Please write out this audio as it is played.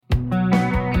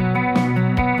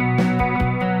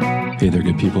Hey there,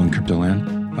 good people in crypto land.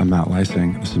 I'm Matt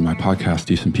Leising. This is my podcast,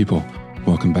 Decent People.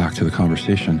 Welcome back to the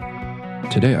conversation.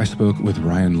 Today, I spoke with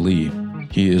Ryan Lee.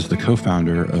 He is the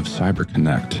co-founder of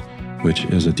CyberConnect, which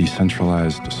is a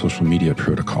decentralized social media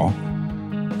protocol.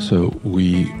 So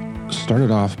we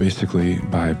started off basically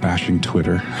by bashing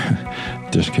Twitter.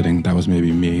 Just kidding. That was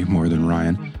maybe me more than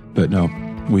Ryan. But no,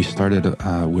 we started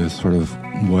with sort of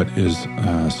what is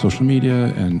social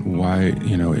media and why,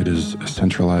 it is a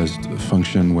centralized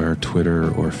function where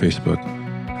Twitter or Facebook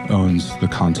owns the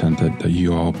content that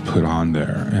you all put on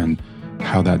there, and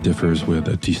how that differs with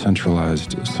a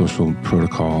decentralized social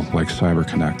protocol like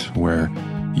CyberConnect, where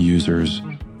users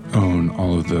own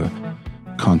all of the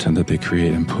content that they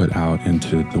create and put out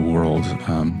into the world,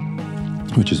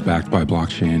 which is backed by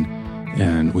blockchain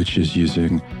and which is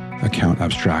using account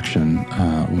abstraction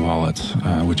wallets,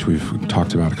 which we've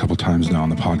talked about a couple times now on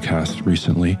the podcast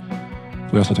recently.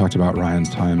 We also talked about Ryan's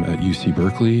time at UC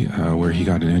Berkeley, where he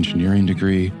got an engineering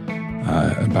degree,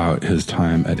 about his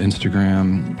time at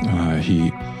Instagram.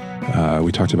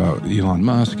 We talked about Elon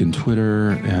Musk and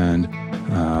Twitter, and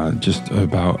just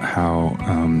about how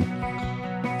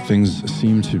things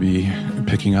seem to be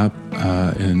picking up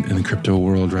in the crypto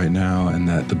world right now, and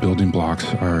that the building blocks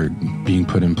are being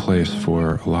put in place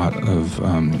for a lot of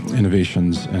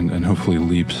innovations and hopefully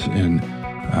leaps in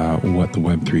what the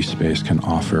Web3 space can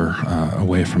offer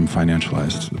away from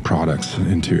financialized products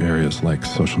into areas like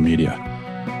social media.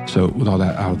 So with all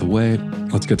that out of the way,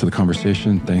 let's get to the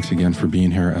conversation. Thanks again for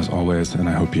being here as always, and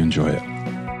I hope you enjoy it.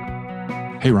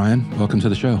 Hey, Ryan, welcome to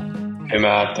the show. Hey,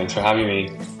 Matt. Thanks for having me.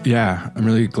 Yeah, I'm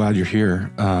really glad you're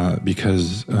here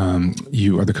because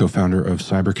you are the co-founder of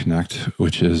CyberConnect,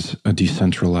 which is a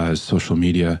decentralized social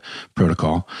media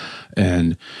protocol.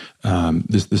 And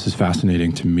this is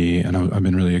fascinating to me. And I've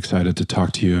been really excited to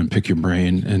talk to you and pick your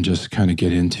brain and just kind of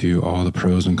get into all the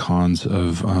pros and cons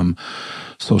of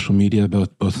social media,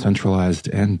 both centralized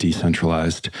and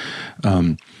decentralized.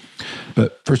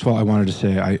 But first of all, I wanted to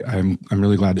say I'm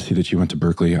really glad to see that you went to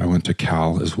Berkeley. I went to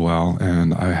Cal as well,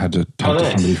 and I had to talk to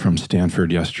somebody from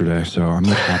Stanford yesterday, so I'm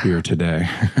much happier today.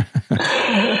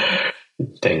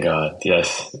 Thank God,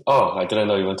 yes. Oh, I didn't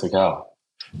know you went to Cal.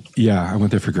 Yeah, I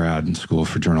went there for grad school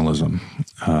for journalism.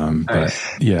 Nice.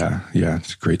 But yeah,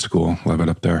 it's a great school. Love it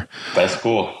up there. Best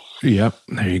school. Yep,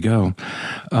 there you go.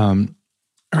 All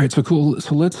right, so cool.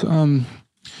 So let's...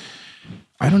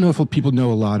 I don't know if people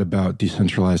know a lot about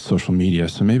decentralized social media,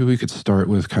 so maybe we could start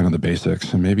with kind of the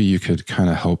basics, and maybe you could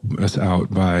kind of help us out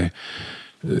by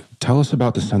tell us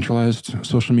about the centralized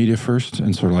social media first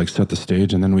and sort of like set the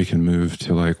stage, and then we can move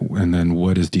to and then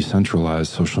what is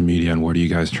decentralized social media and what are you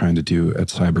guys trying to do at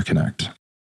CyberConnect?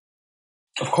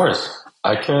 Of course.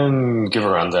 I can give a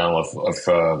rundown of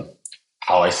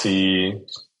how I see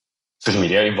social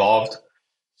media evolved.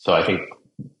 So I think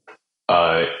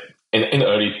in the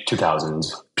early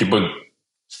 2000s, people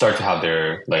start to have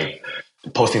their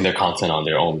posting their content on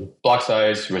their own blog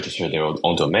sites, register their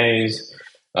own domains.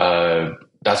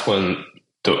 That's when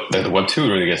the Web 2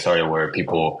 really gets started, where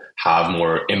people have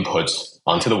more inputs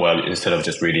onto the web instead of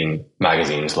just reading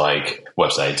magazines like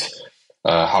websites.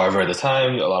 However, at the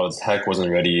time, a lot of the tech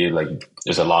wasn't ready.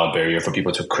 There's a lot of barrier for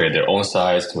people to create their own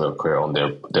sites, to create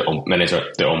their own manage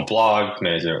their own blog,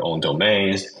 manage their own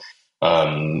domains.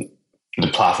 The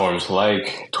platforms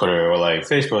like Twitter or like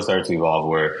Facebook started to evolve,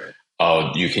 where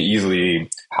you can easily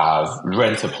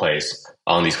rent a place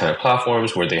on these kind of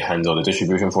platforms where they handle the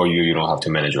distribution for you. You don't have to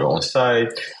manage your own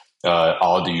site.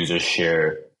 All the users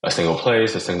share a single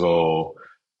place, a single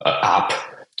app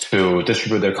to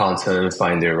distribute their content,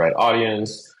 find their right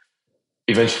audience.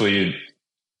 Eventually,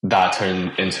 that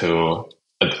turned into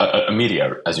a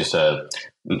media, as you said.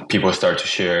 People start to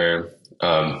share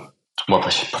more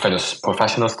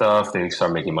professional stuff. They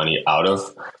start making money out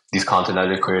of these content that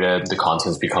they created. The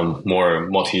contents become more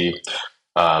multimedia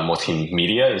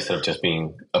instead of just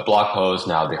being a blog post.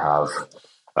 Now they have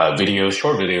videos,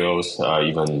 short videos,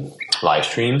 even live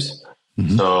streams.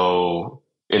 Mm-hmm. So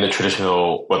in the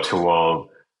traditional Web2 world,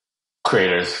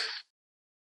 creators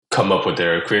come up with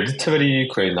their creativity,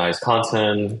 create nice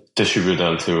content, distribute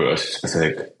them to a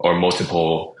specific or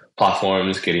multiple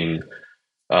platforms, getting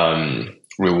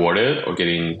rewarded or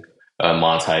getting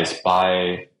monetized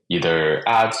by either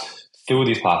ads through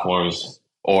these platforms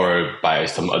or by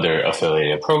some other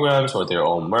affiliated programs or their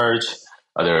own merch,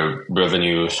 other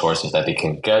revenue sources that they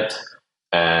can get.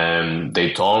 And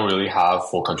they don't really have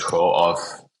full control of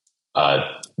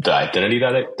the identity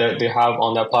that they have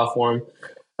on that platform.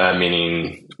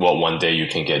 Meaning, one day you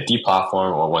can get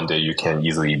deplatformed, or one day you can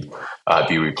easily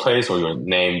be replaced, or your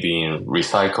name being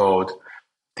recycled.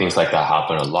 Things like that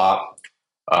happen a lot.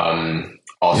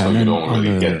 Also, and you then don't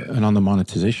really get. and on the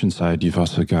monetization side, you've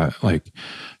also got like,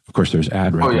 of course, there's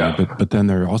ad revenue, but then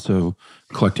they're also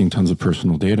collecting tons of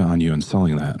personal data on you and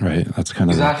selling that, right? That's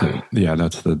kind of Exactly.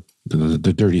 that's the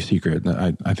dirty secret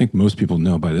that I think most people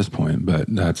know by this point, but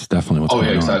that's definitely what's going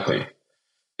on. Exactly.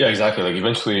 Yeah, exactly. Like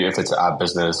eventually, if it's an app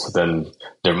business, then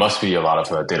there must be a lot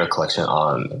of data collection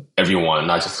on everyone,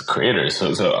 not just the creators. So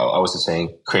I was just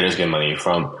saying, creators get money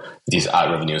from these ad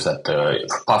revenues that the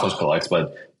platforms collect,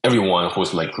 but everyone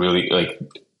who's like really like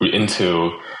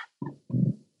into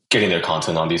getting their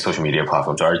content on these social media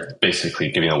platforms are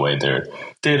basically giving away their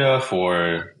data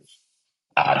for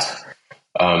ads.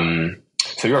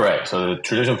 So you're right. So the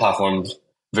traditional platforms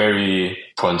very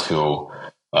prone to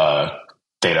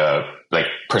data, like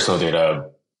personal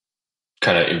data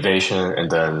kind of invasion,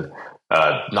 and then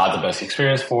not the best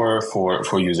experience for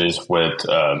users with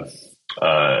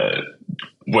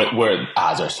where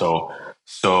ads are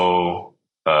so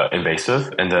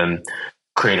invasive, and then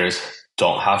creators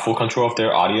don't have full control of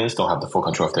their audience, don't have the full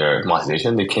control of their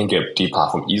monetization. They can get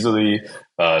deplatformed easily.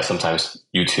 Sometimes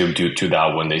YouTube do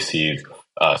that when they see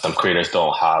some creators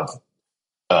don't have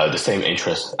the same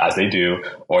interest as they do,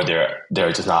 or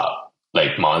they're just not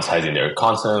like monetizing their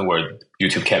content, where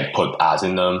YouTube can't put ads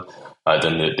in them.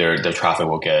 Then their traffic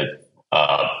will get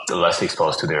less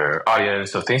exposed to their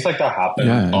audience. So things like that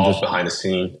happen all behind the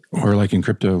scene. Or like in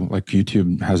crypto, like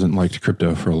YouTube hasn't liked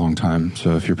crypto for a long time.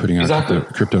 So if you're putting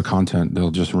out crypto content,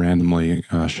 they'll just randomly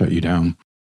shut you down.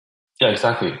 Yeah,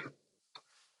 exactly.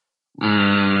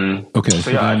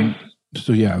 Okay.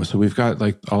 So we've got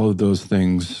like all of those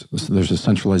things. So there's a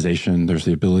centralization. There's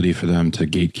the ability for them to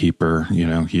gatekeeper,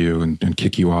 you and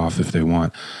kick you off if they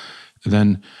want.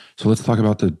 Then, so let's talk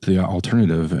about the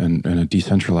alternative and a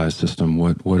decentralized system.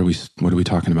 What are we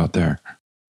talking about there?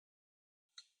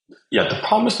 Yeah, the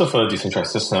promise of a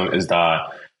decentralized system is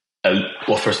that,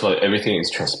 first of all, everything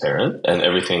is transparent and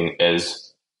everything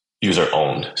is user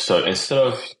owned. So instead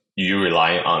of you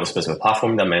relying on a specific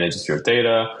platform that manages your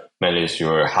data, manages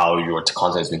how your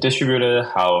content is being distributed,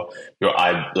 how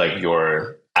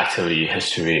your activity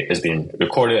history is being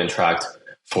recorded and tracked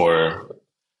for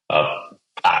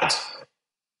ads.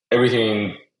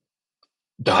 Everything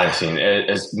behind the scene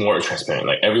is more transparent.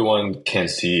 Like everyone can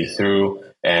see through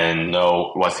and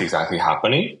know what's exactly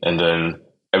happening. And then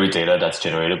every data that's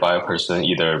generated by a person,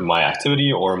 either my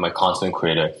activity or my content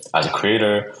creator as a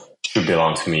creator, should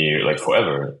belong to me like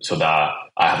forever, so that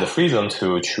I have the freedom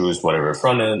to choose whatever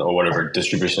front end or whatever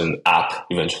distribution app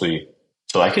eventually.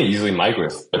 So I can easily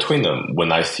migrate between them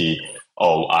when I see,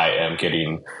 I am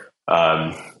getting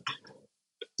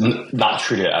not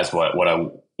treated as what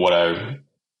I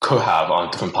could have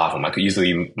on different platforms. I could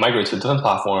easily migrate to different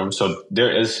platforms. So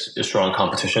there is a strong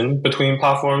competition between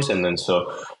platforms. And then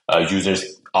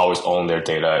users always own their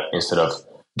data instead of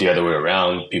the other way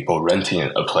around, people renting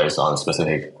a place on a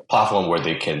specific platform where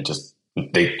they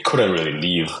couldn't really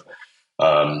leave.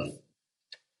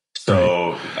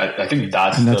 So I think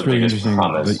that's the really biggest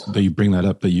promise. That you bring that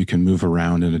up, that you can move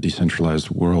around in a decentralized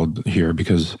world here,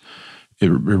 because it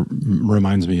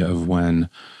reminds me of when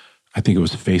I think it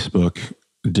was Facebook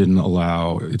didn't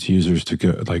allow its users to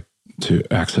go to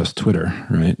access Twitter,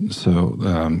 right?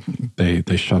 So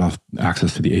they shut off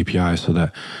access to the API so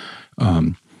that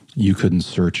you couldn't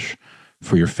search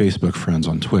for your Facebook friends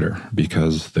on Twitter,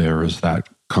 because there was that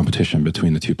competition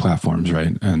between the two platforms,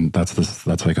 right? And that's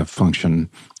like a function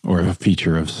or a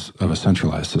feature of a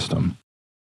centralized system.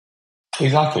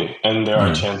 Exactly, and there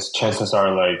are chances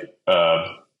are like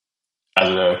as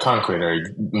a content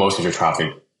creator, most of your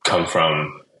traffic come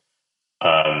from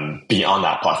being on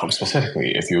that platform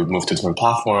specifically. If you move to a different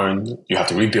platform, you have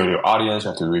to rebuild your audience, you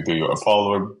have to rebuild your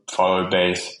follower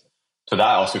base. So that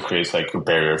also creates like a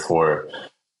barrier for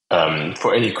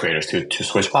any creators to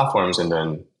switch platforms, and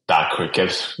then that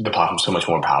gives the platform so much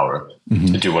more power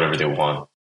to do whatever they want.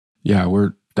 Yeah,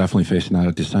 we're definitely facing that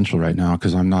at Decentral right now,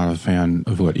 because I'm not a fan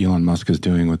of what Elon Musk is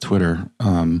doing with Twitter.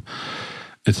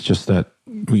 It's just that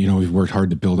we've worked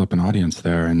hard to build up an audience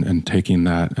there, and taking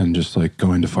that and just like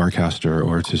going to Farcaster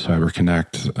or to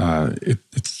CyberConnect,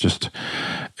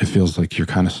 it feels like you're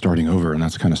kind of starting over, and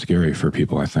that's kind of scary for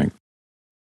people, I think.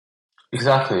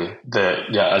 Exactly.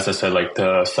 As I said, like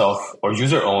the self or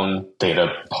user-owned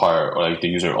data part, or like the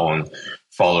user-owned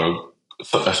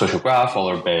social graph,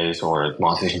 follower base, or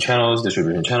monetization channels,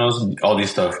 distribution channels, all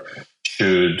these stuff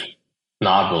should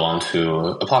not belong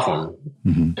to a platform.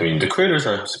 Mm-hmm. I mean, the creators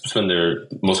are spend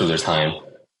most of their time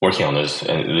working on this,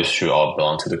 and this should all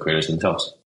belong to the creators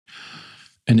themselves.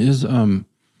 And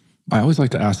I always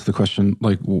like to ask the question,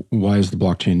 like, why is the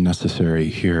blockchain necessary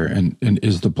here? And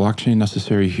is the blockchain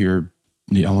necessary here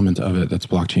the element of it that's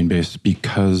blockchain based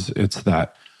because it's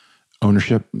that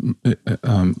ownership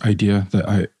idea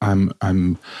that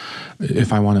I'm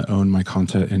if I want to own my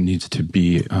content, it needs to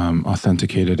be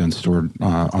authenticated and stored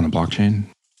on a blockchain?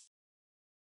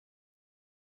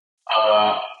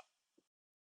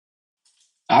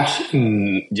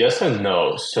 Actually, yes and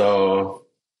no. So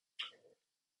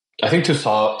I think to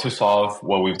solve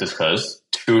what we've discussed,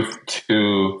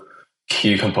 two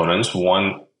key components.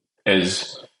 One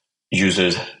is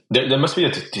users. There must be a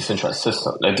decentralized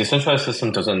system. A decentralized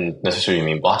system doesn't necessarily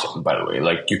mean blockchain, by the way.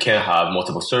 Like you can't have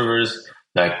multiple servers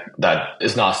that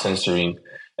is not censoring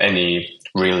any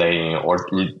relaying or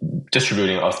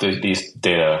distributing of these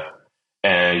data,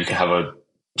 and you can have a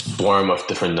swarm of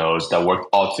different nodes that work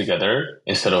all together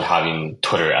instead of having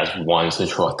Twitter as one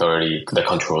central authority that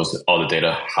controls all the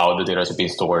data, how the data is being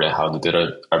stored and how the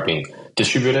data are being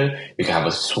distributed. You can have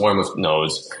a swarm of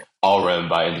nodes all run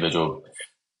by individual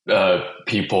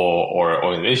people or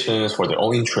organizations for their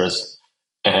own interests.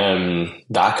 And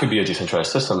that could be a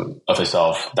decentralized system of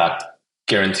itself that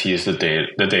guarantees the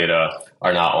data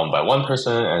are not owned by one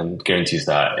person and guarantees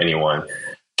that anyone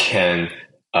can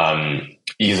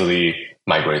easily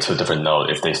migrate to a different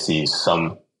node if they see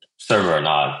some server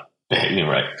not behaving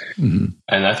right. Mm-hmm.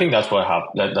 And I think that's what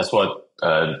that's what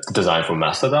design for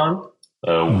Mastodon,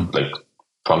 like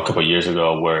from a couple of years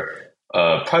ago, where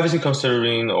privacy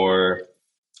conserving or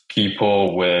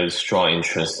people with strong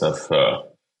interest of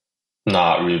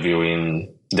not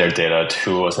reviewing their data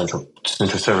to a central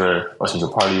server or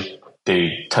central party,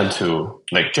 they tend to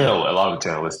a lot of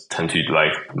journalists tend to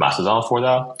like Mastodon for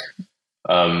that.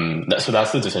 So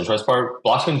that's the decentralized part.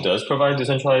 Blockchain does provide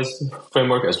decentralized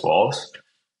framework as well.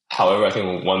 However, I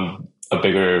think a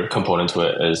bigger component to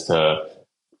it is the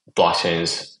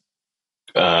blockchain's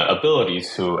ability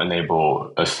to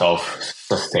enable a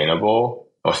self-sustainable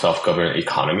or self-governed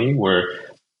economy where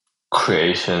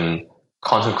content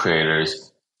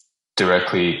creators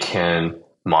directly can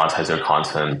monetize their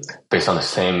content based on the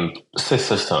same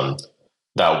system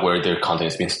that where their content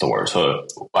is being stored. So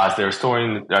as they're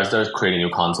creating new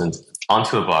content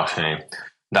onto the blockchain,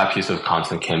 that piece of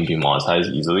content can be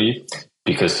monetized easily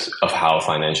because of how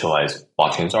financialized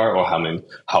blockchains are, or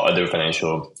how other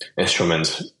financial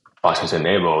instruments blockchains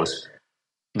enables.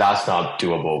 That's not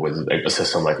doable with like a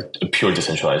system like a pure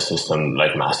decentralized system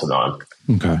like Mastodon.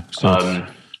 Okay, so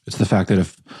it's the fact that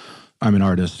if I'm an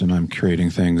artist and I'm creating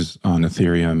things on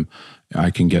Ethereum,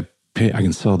 I can get paid. I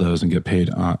can sell those and get paid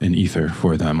in Ether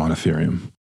for them on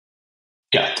Ethereum.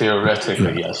 Yeah,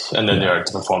 theoretically, yes. And then there are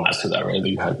different formats to that, right?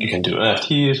 You can do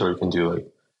NFTs, or you can do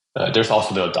there's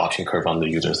also the adoption curve on the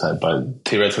user side, but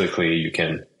theoretically you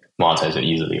can monetize it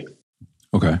easily.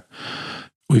 Okay,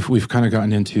 we've kind of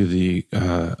gotten into the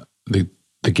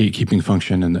gatekeeping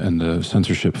function and the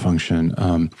censorship function,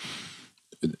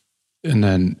 and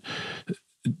then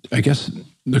I guess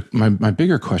my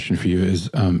bigger question for you is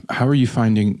how are you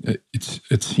finding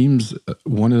it seems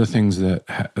one of the things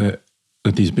that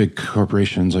these big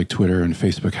corporations like Twitter and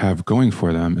Facebook have going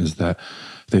for them is that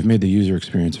they've made the user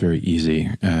experience very easy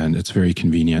and it's very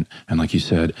convenient. And like you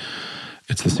said,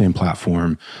 it's the same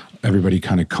platform. Everybody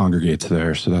kind of congregates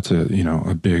there. So that's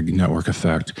a big network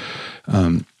effect.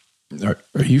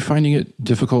 Are you finding it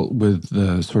difficult with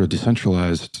the sort of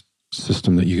decentralized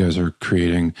system that you guys are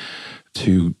creating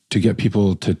to get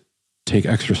people to take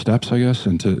extra steps, I guess,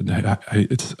 and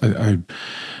I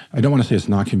don't want to say it's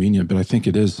not convenient, but I think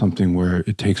it is something where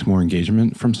it takes more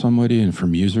engagement from somebody and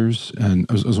from users. And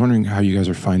I was wondering how you guys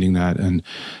are finding that, and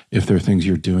if there are things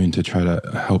you're doing to try to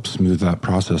help smooth that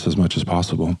process as much as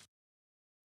possible.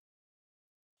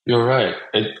 You're right.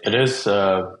 It is,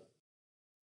 as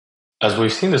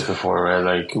we've seen this before, right?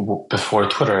 Like before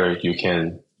Twitter, you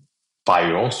can buy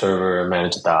your own server,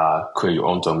 manage that, create your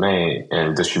own domain,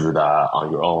 and distribute that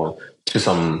on your own to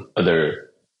some other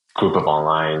group of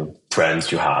online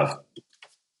friends you have,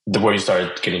 where you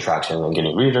start getting traction and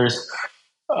getting readers.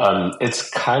 It's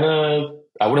kind of,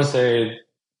 I wouldn't say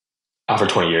after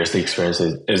 20 years, the experience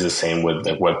is the same with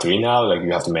like Web3 now. Like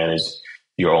you have to manage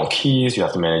your own keys, you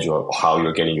have to manage how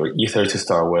you're getting your Ether to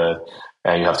start with,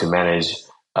 and you have to manage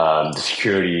the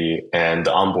security and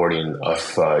the onboarding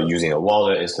of using a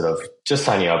wallet instead of just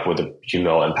signing up with the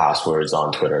email and passwords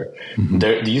on Twitter.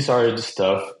 Mm-hmm. These are the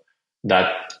stuff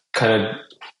that kind of,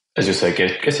 as you said,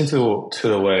 gets into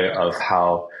the way of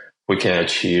how we can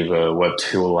achieve a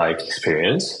Web2-like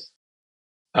experience.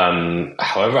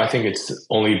 However, I think it's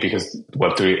only because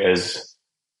Web3 is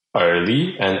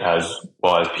early, and as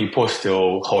well as people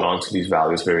still hold on to these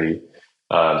values very,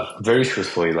 very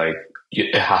truthfully. Like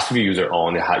it has to be user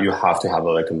owned. You have to have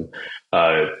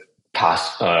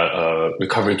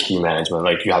recovery key management.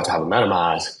 Like you have to have a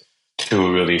MetaMask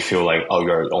to really feel like, oh,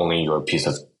 you're owning your piece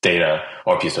of data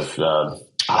or piece of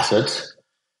assets.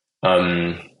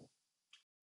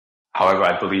 However,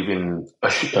 I believe in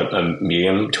a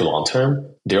medium to long term,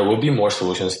 there will be more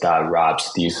solutions that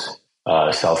wraps these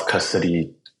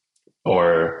self-custody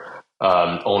or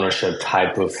ownership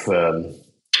type of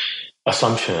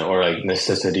assumption or like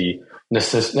necessary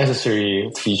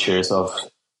features of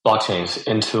blockchains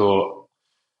into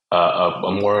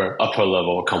a more upper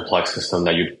level complex system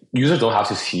that users don't have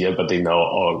to see it, but they know,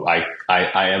 oh,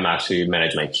 I am actually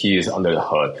managing my keys under the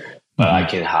hood, but I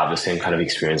can have the same kind of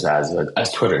experience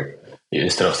as Twitter.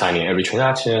 Instead of signing every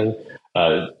transaction,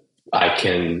 I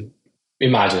can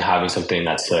imagine having something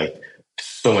that's like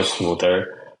so much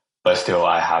smoother, but still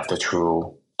I have the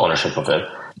true ownership of it.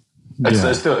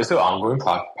 It's still an ongoing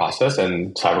process,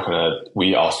 and CyberConnect,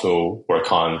 we also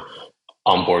work on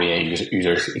onboarding and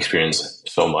user experience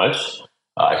so much.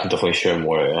 I can definitely share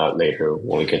more later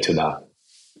when we get to that.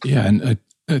 Yeah, and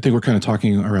I think we're kind of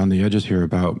talking around the edges here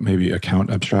about maybe account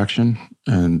abstraction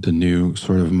and the new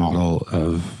sort of model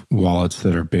of wallets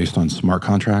that are based on smart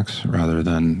contracts rather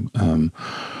than the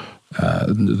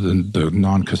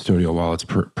non-custodial wallets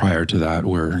prior to that,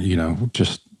 where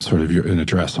just sort of an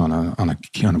address on a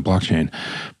blockchain.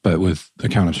 But with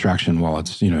account abstraction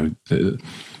wallets,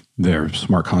 they're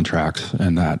smart contracts,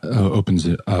 and that opens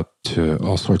it up to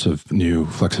all sorts of new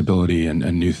flexibility and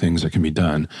new things that can be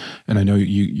done. And I know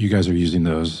you guys are using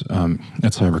those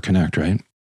at CyberConnect, right?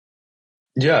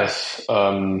 Yes.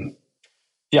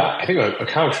 I think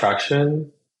account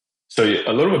abstraction. So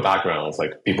a little bit of background of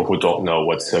like people who don't know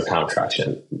what's account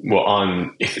abstraction.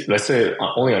 Well, let's say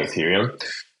only on Ethereum,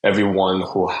 everyone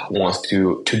who wants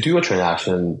to do a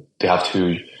transaction, they have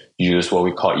to use what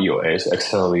we call EOAs,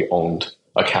 externally owned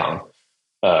account,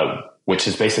 which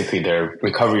is basically their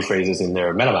recovery phrases in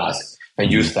their MetaMask, and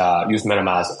use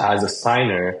MetaMask as a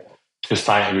signer to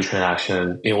sign every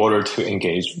transaction in order to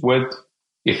engage with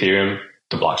Ethereum,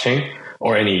 the blockchain,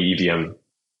 or any EVM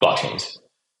blockchains.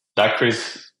 That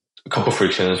creates a couple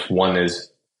frictions. One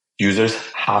is users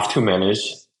have to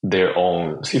manage their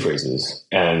own seed phrases,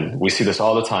 and we see this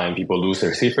all the time. People lose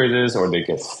their seed phrases, or they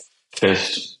get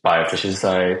phished by a phishing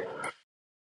site,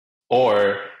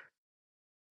 or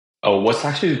what's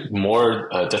actually more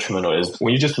detrimental is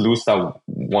when you just lose that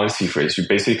one seed phrase, you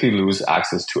basically lose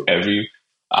access to every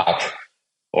app,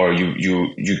 or you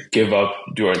give up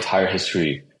your entire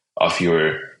history of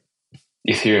your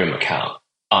Ethereum account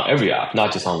on every app,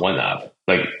 not just on one app.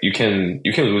 Like you can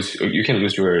lose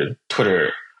your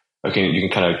Twitter. You can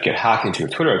kind of get hacked into your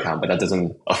Twitter account, but that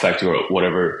doesn't affect your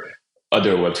whatever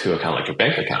other Web2 account, like your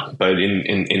bank account. But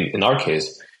in our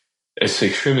case, it's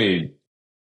extremely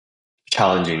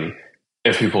challenging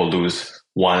if people lose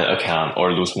one account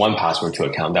or lose one password to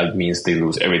account. That means they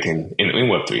lose everything in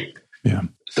Web3. Yeah.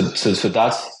 So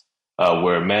that's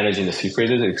where managing the seed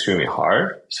phrases is extremely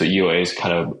hard. So EOAs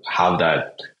kind of have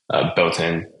that built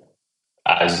in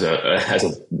as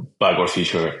a bug or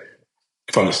feature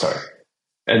from the start.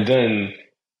 And then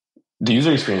the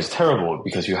user experience is terrible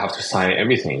because you have to sign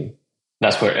everything.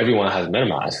 That's where everyone has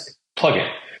MetaMask plugin.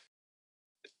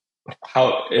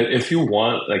 If you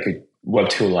want like a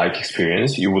Web2-like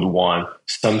experience, you would want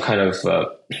some kind of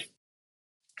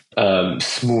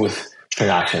smooth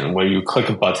transaction where you click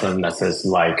a button that says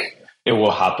like, it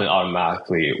will happen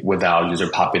automatically without user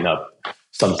popping up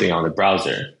something on the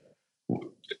browser.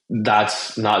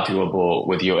 That's not doable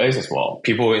with EOAs as well.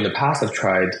 People in the past have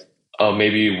tried,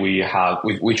 maybe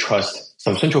we trust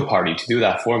some central party to do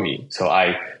that for me. So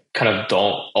I kind of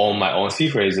don't own my own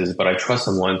seed phrases, but I trust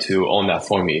someone to own that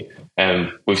for me.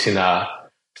 And we've seen that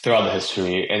throughout the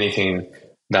history. Anything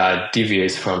that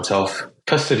deviates from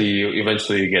self-custody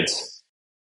eventually gets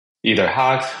either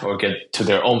hacked or get to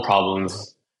their own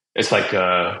problems. It's like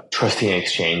a trusting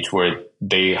exchange where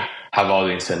they have all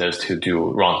the incentives to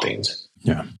do wrong things.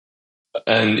 Yeah.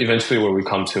 And eventually where we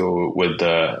come to with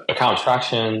the account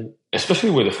abstraction,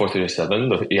 especially with the 437,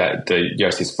 the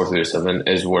ERC's 437,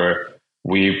 is where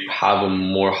we have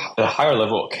a higher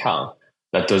level account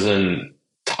that doesn't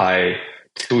tie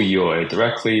to EOA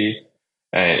directly,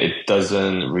 and it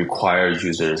doesn't require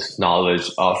users' knowledge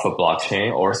of a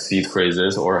blockchain or seed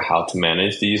phrases or how to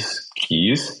manage these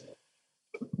keys,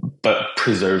 but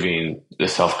preserving the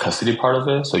self-custody part of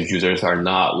it. So users are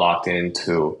not locked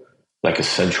into like a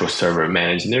central server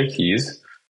managing their keys.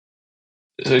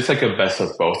 So it's like a best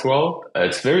of both worlds.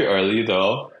 It's very early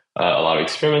though. A lot of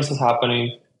experiments is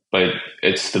happening, but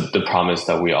it's the promise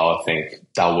that we all think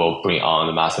that will bring on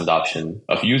the mass adoption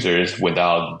of users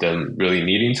without them really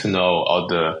needing to know all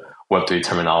the Web3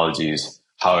 terminologies,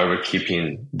 however,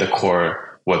 keeping the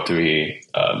core Web3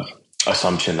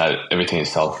 assumption that everything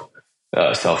is self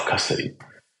custody.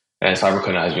 And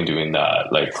CyberConnect has been doing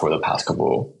that like for the past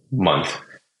couple months.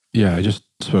 Yeah, I just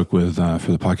spoke with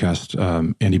for the podcast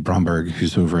Andy Bromberg,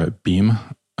 who's over at Beam,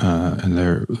 and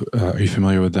they're. Are you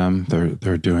familiar with them?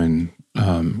 They're doing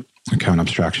account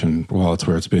abstraction wallets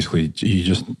where it's basically you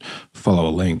just follow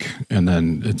a link and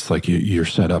then it's like you're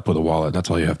set up with a wallet. That's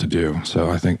all you have to do.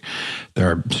 So I think there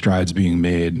are strides being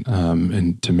made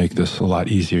and to make this a lot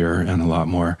easier and a lot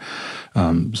more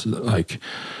like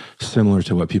similar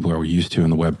to what people are used to in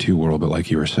the Web 2 world, but like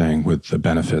you were saying, with the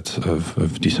benefits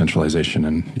of decentralization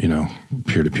and, you know,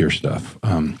 peer-to-peer stuff.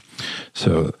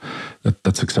 So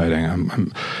that's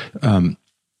exciting.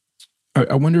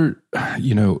 I wonder,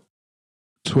 you know,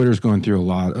 Twitter's going through a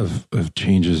lot of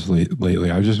changes lately.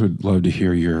 I just would love to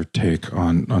hear your take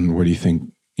on what do you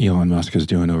think Elon Musk is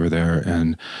doing over there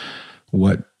and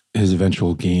what his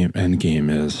eventual end game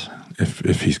is,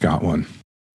 if he's got one.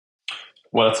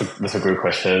 Well, that's a great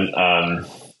question.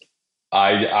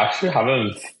 I actually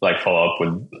haven't like followed up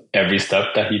with every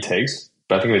step that he takes,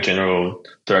 but I think the general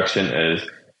direction is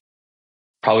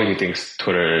probably he thinks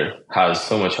Twitter has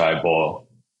so much eyeball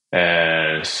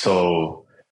and so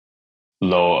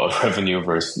low of revenue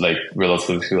versus like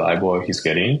relative to the eyeball he's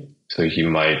getting. So he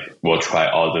will try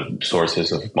all the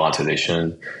sources of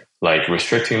monetization, like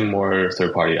restricting more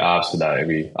third-party apps so that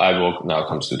every eyeball now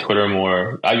comes to Twitter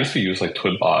more. I used to use like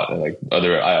Tweetbot and like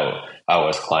other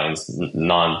iOS clients,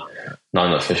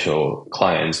 non-official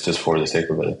clients, just for the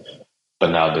sake of it. But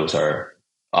now those are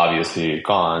obviously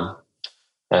gone.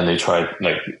 And they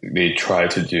try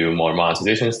to do more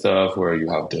monetization stuff where you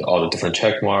have all the different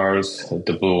check marks,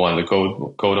 the blue one, the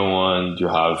golden one. You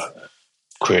have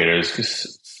creators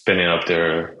spinning up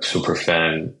their super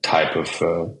fan type of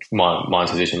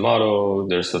monetization model.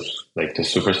 There's like the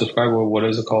super subscriber. What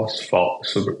is it called?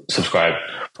 Super subscribe,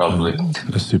 probably.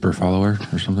 A super follower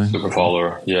or something? Super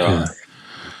follower, yeah.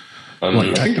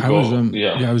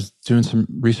 I was doing some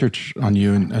research on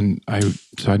you, and I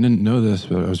didn't know this,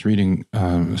 but I was reading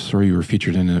a story you were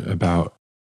featured in about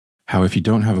how if you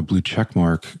don't have a blue check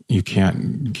mark, you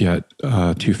can't get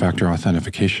two-factor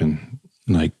authentication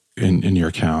like in your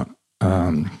account,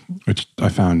 which I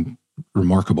found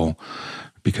remarkable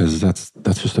because that's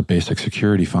just a basic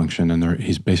security function, and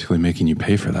he's basically making you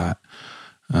pay for that.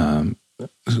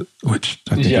 Which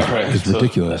I think is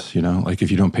ridiculous, you know, like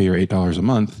if you don't pay your $8 a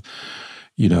month,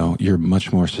 you know, you're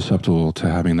much more susceptible to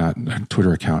having that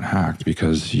Twitter account hacked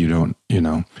because you don't, you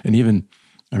know, and even,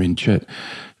 I mean,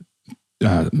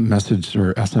 message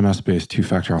or SMS-based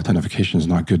two-factor authentication is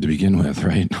not good to begin with,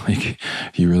 right? Like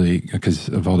you really, because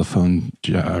of all the phone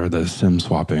or the SIM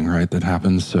swapping, right, that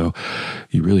happens. So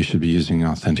you really should be using an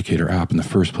authenticator app in the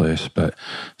first place. But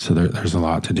so there's a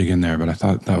lot to dig in there, but I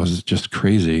thought that was just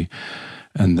crazy.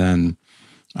 And then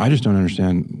I just don't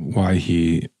understand why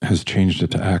he has changed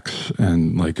it to X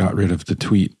and like got rid of the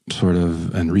tweet sort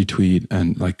of and retweet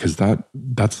and like, cause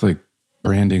that's like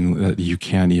branding that you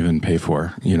can't even pay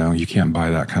for, you know, you can't buy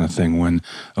that kind of thing when,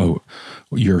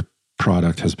 your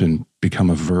product has become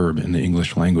a verb in the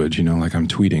English language, you know, like I'm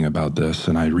tweeting about this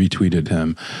and I retweeted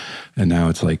him and now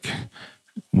it's like,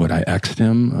 what I X'd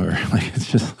him or like,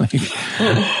 it's just like,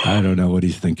 I don't know what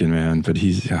he's thinking, man, but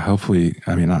he's I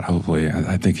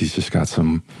think he's just got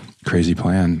some crazy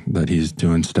plan that he's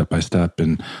doing step by step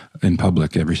and in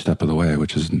public every step of the way,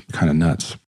 which is kind of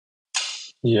nuts.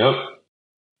 Yep.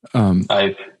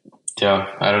 I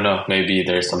don't know. Maybe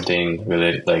there's something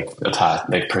related, like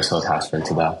personal attachment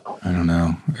to that. I don't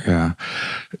know. Yeah.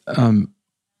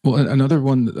 Well,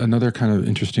 another kind of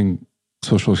interesting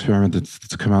social experiment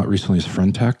that's come out recently is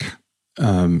Friendtech.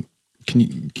 Can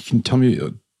you tell me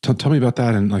about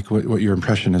that and like what your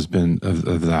impression has been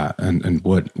of that and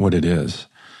what it is?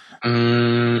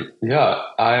 Yeah,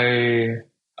 I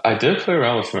did play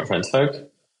around with Friendtech.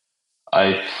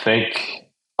 I think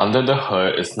under the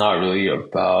hood, it's not really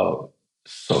about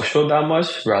social that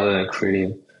much, rather than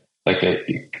creating like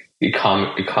an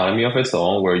economy of its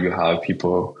own, where you have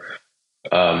people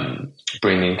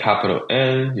bringing capital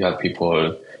in, you have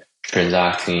people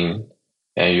transacting,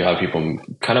 and you have people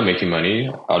kind of making money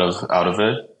out of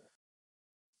it.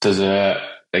 Does it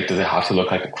have to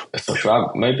look like a social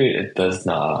app? Maybe it does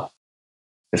not.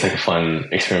 It's like a fun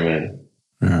experiment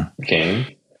game.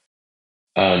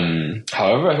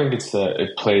 However, I think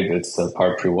it played its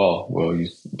part pretty well. We'll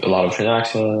use a lot of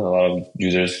transaction, a lot of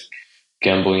users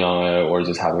gambling on it or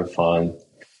just having fun.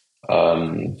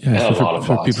 So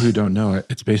for people who don't know,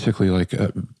 it's basically like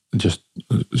just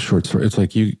a short story. It's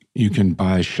like you can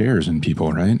buy shares in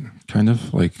people, right? Kind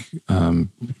of like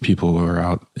people who are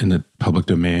out in the public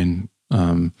domain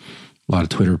a lot of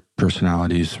Twitter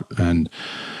personalities, and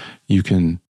you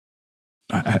can.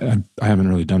 I haven't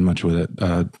really done much with it,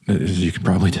 as you can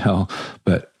probably tell,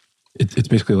 but it's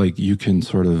basically like you can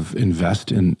sort of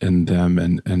invest in them,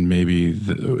 and maybe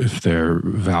if their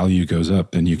value goes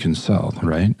up, then you can sell.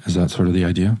 Right? Is that sort of the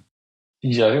idea?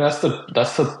 Yeah, I think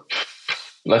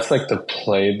that's like the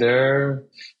play there.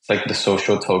 It's like the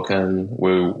social token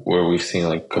where we've seen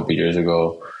like a couple years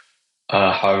ago.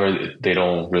 However, they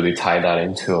don't really tie that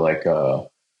into like a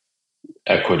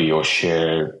equity or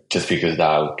share, just because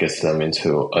that gets them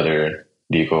into other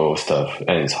legal stuff,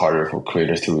 and it's harder for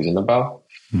creators to reason about.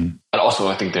 And also,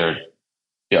 I think they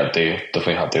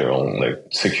definitely have their own like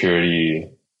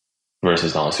security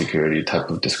versus non-security type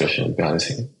of discussion behind the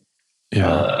scene.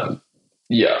 Yeah.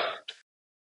 Yeah.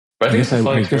 But I think it's a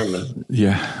fun experiment.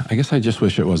 I guess I just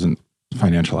wish it wasn't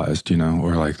financialized,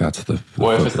 or like that's the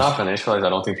well, focus. If it's not financialized, I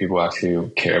don't think people actually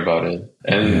care about it.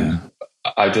 And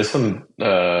I did some,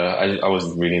 I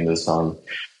was reading this on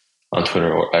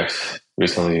Twitter or X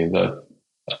recently, that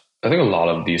I think a lot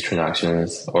of these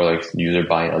transactions, or like user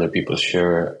buying other people's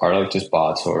share, are like just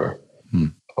bots or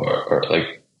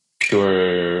like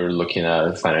pure looking at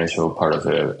the financial part of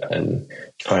it and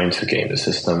trying to game the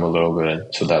system a little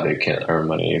bit so that they can earn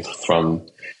money from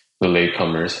the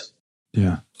latecomers.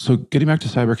 Yeah. So getting back to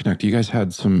CyberConnect, you guys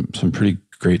had some pretty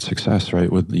great success,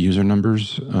 right, with the user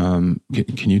numbers. Can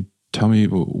you tell me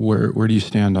where do you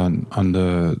stand on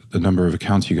the number of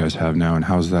accounts you guys have now, and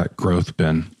how's that growth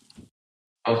been?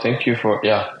 Oh, thank you for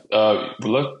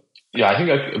I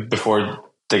think before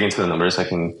digging into the numbers, I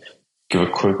can give a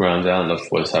quick rundown of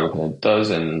what CyberConnect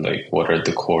does and like what are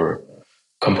the core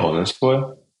components for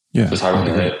it. Yeah. So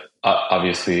CyberConnect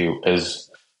obviously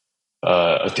is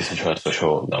a decentralized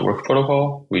social network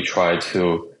protocol. We try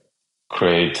to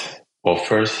create,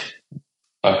 first,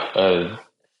 a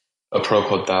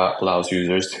protocol that allows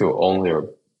users to own their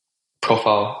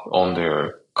profile, own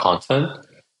their content,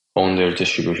 own their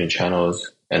distribution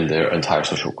channels, and their entire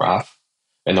social graph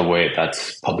in a way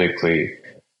that's publicly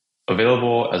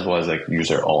available, as well as like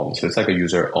user owned. So it's like a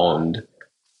user owned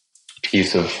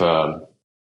piece of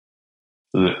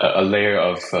a layer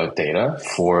of data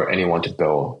for anyone to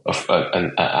build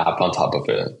an app on top of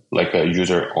it, like a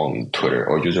user owned Twitter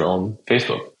or user owned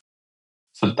Facebook.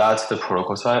 So that's the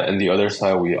protocol side. And the other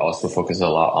side we also focus a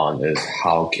lot on is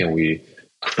how can we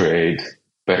create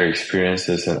better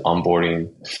experiences and onboarding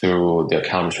through the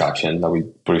account abstraction that we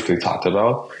briefly talked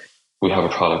about. We have a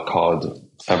product called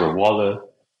Cyber Wallet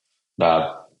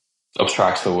that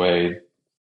abstracts away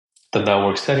the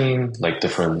network setting, like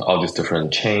all these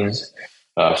different chains,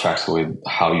 abstracts away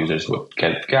how users would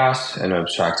get gas, and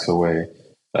abstracts away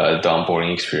the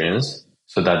onboarding experience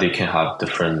so that they can have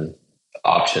different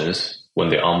options when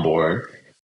they onboard.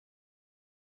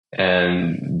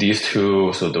 And these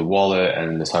two, so the wallet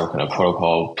and the CyberConnect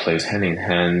protocol, plays hand in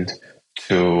hand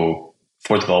for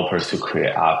developers to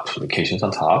create applications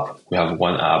on top. We have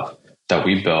one app that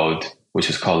we built, which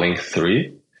is called Link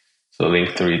 3. So Link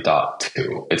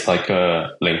 3.2. It's like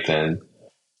a LinkedIn,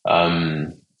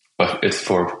 but it's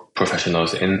for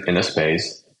professionals in the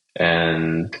space.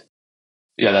 And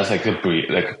yeah, that's like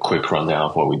a quick rundown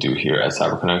of what we do here at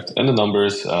CyberConnect. And the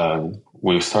numbers,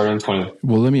 we've started in 20.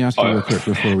 Well, let me ask you real quick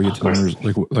before we get to the numbers.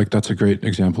 Like that's a great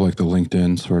example, like the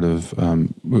LinkedIn sort of.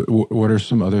 What are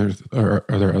some other? Are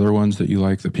there other ones that you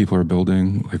like that people are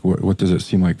building? Like, what does it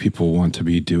seem like people want to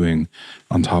be doing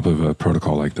on top of a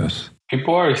protocol like this?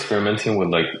 People are experimenting with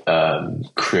like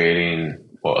creating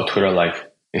a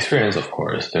Twitter-like experience. Of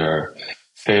course, there are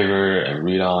Favor and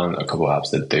Read On, a couple of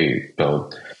apps that they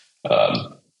build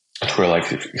a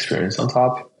Twitter-like experience on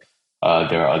top.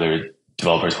 There are other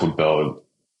developers who build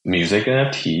music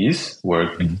NFTs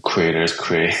where creators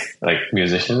create, like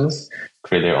musicians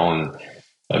create their own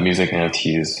music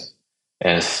NFTs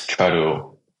and try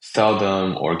to sell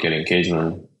them or get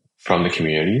engagement from the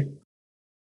community.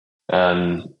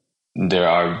 And there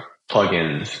are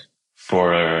plugins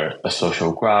for a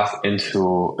social graph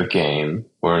into a game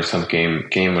where some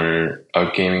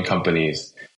gaming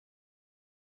companies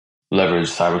leverage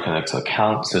CyberConnect's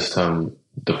account system,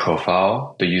 the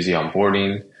profile, the user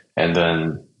onboarding, and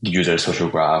then the user social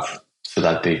graph so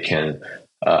that they can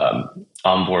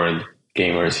onboard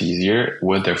gamers easier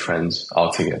with their friends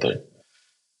all together.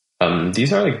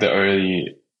 These are like the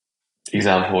early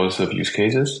examples of use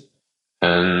cases.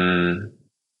 And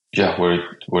yeah,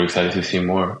 we're excited to see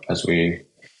more as we.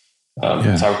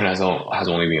 CyberConnect has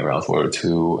only been around for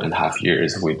 2.5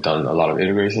 years. We've done a lot of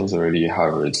iterations already.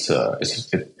 However, it's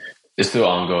still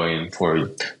ongoing for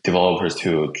developers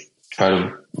to try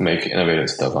to make innovative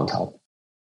stuff on top.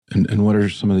 And what are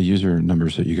some of the user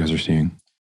numbers that you guys are seeing?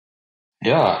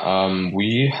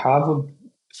 We have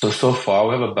so far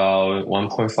we have about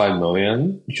 1.5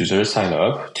 million users signed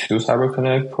up to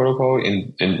CyberConnect protocol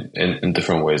in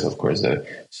different ways, of course.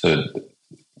 So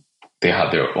they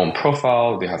have their own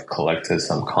profile. They have collected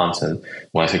some content.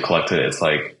 When I say collected, it's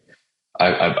like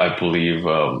I believe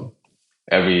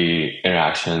every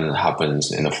interaction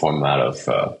happens in the format of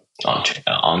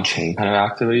on-chain kind of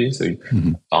activity. So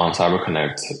on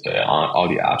CyberConnect, on all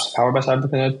the apps powered by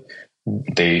CyberConnect,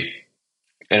 they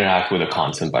interact with the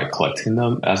content by collecting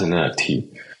them as an NFT.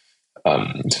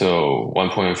 So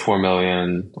 1.4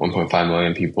 million, 1.5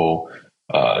 million people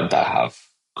that have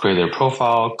created a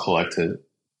profile, collected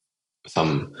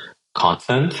some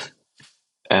content.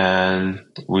 And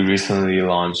we recently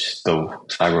launched the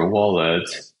Cyber Wallet,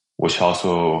 which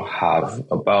also have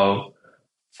about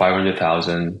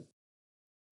 500,000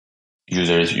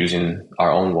 users using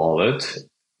our own wallet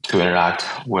to interact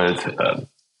with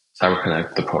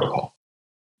CyberConnect, the protocol.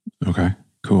 Okay,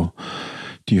 cool.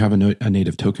 Do you have a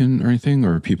native token or anything,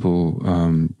 or are people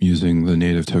using the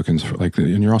native tokens for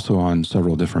and you're also on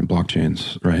several different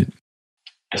blockchains, right?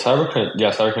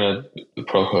 CyberConnect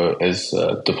protocol is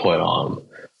deployed on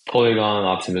Polygon,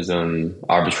 Optimism,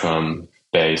 Arbitrum,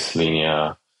 Base,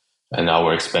 Linea, and now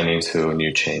we're expanding to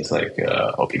new chains like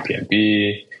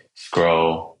OPPNB,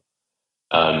 Scroll.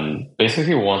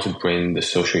 Basically, we want to bring the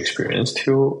social experience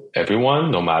to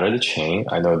everyone, no matter the chain.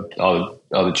 I know all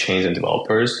the chains and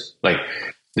developers, like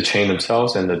the chain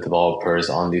themselves and the developers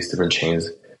on these different chains,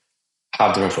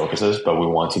 have different focuses, but we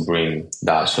want to bring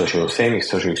that same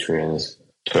social experience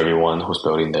to everyone who's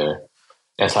building there.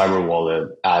 And Cyber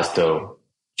Wallet, as the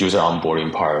user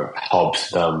onboarding part,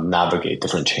 helps them navigate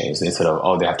different chains instead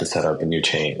of, they have to set up a new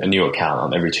account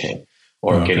on every chain,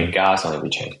 or getting gas on every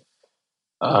chain.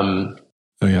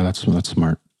 That's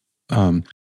smart. And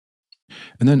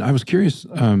then I was curious,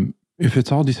 if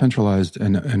it's all decentralized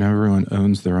and everyone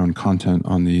owns their own content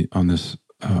on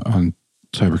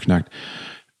CyberConnect,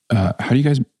 how do you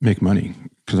guys make money?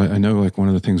 Because I know one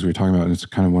of the things we were talking about, and it's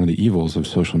kind of one of the evils of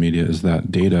social media, is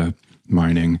that data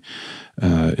mining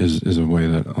is a way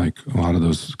that a lot of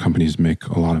those companies make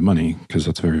a lot of money because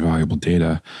that's very valuable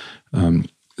data.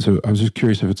 So I was just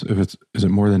curious is it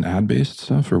more than ad-based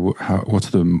stuff, or what's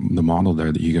the model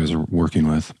there that you guys are working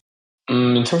with?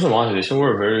 In terms of monetization,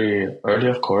 we're very early,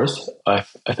 of course. I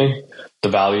think the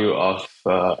value of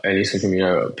any social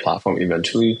media platform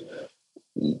eventually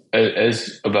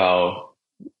is about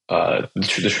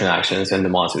the transactions and the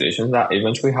monetization that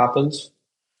eventually happens.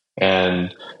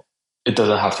 And it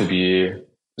doesn't have to be...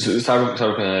 So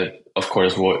CyberConnect, of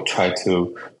course, will try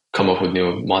to come up with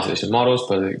new monetization models,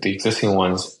 but the existing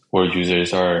ones where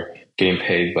users are getting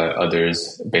paid by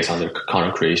others based on their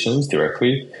content creations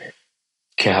directly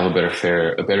can have a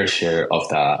better share of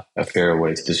that, a fair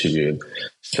way to distribute.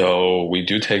 So we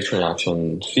do take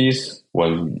transaction fees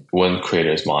when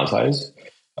creators monetize,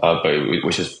 but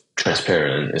which is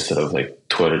transparent instead of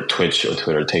Twitch or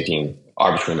Twitter taking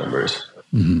arbitrary numbers,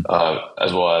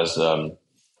 as well as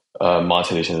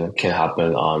monetization can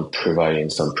happen on providing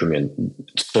some premium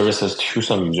services to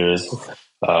some users.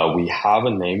 We have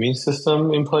a naming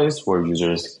system in place where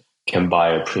users can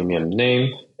buy a premium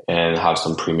name and have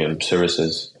some premium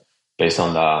services based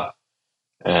on that.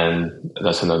 And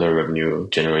that's another revenue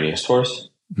generating source.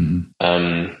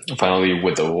 Finally,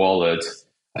 with the wallet,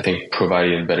 I think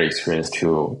providing better experience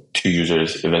to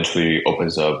users eventually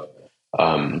opens up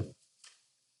that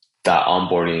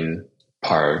onboarding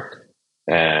part,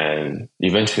 and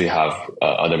eventually have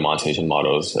other monetization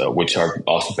models which are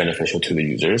also beneficial to the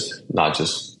users, not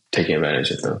just taking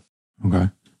advantage of them. Okay.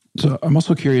 So I'm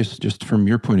also curious, just from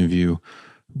your point of view,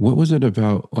 what was it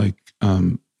about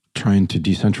trying to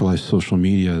decentralize social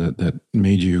media that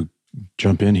made you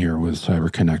jump in here with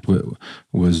CyberConnect?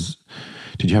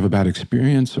 Did you have a bad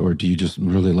experience, or do you just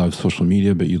really love social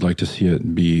media, but you'd like to see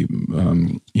it be,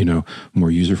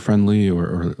 more user-friendly,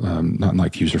 or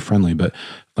not user-friendly, but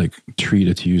treat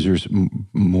its users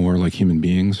more like human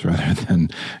beings rather than,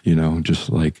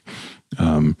 just I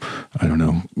don't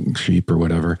know, sheep or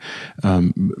whatever.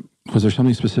 Was there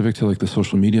something specific to the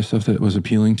social media stuff that was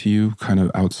appealing to you, kind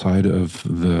of outside of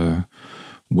the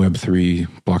Web3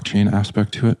 blockchain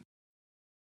aspect to it?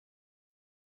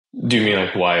 Do you mean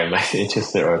why am I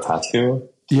interested or attached to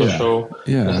social?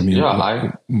 Yeah. I mean,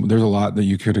 there's a lot that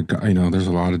you could, there's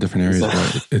a lot of different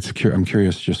areas. But I'm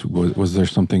curious. Just was there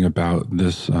something about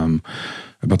this,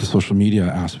 about the social media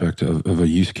aspect of a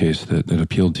use case that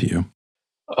appealed to you?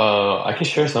 I can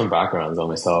share some backgrounds on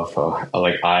myself.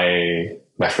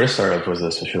 My first startup was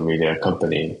a social media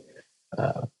company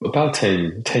about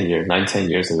 10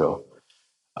 years ago.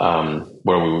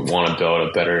 where we want to build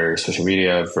a better social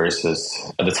media versus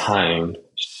at the time,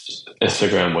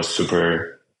 Instagram was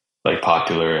super like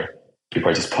popular. People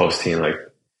are just posting like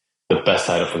the best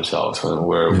side of themselves, and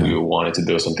where we wanted to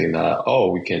build something that,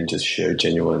 we can just share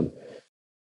genuine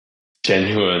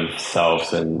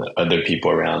selves and other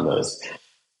people around us.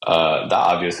 That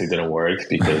obviously didn't work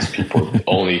because people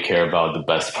only care about the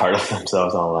best part of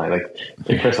themselves online. Like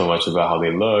they care so much about how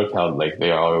they look, how like they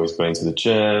are always going to the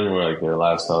gym or like their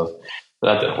lifestyles.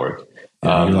 That didn't work.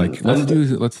 Yeah, you're like, let's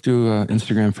do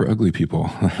Instagram for ugly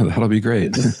people. That'll be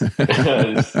great.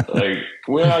 It's like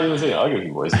we're not even saying ugly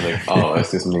people. It's like, let's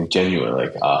do something genuine.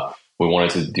 Like we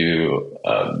wanted to do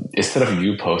instead of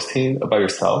you posting about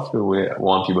yourself, we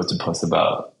want people to post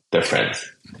about their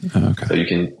friends. Okay. So you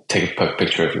can take a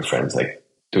picture of your friends, like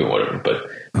doing whatever. But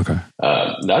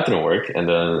that didn't work. And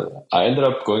then I ended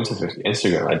up going to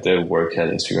Instagram. I did work at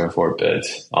Instagram for a bit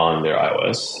on their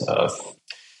iOS,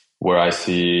 where I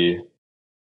see,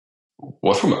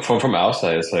 well, from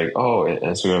outside, it's like,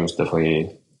 Instagram is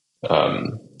definitely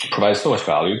provides so much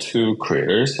value to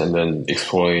creators, and then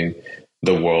exploring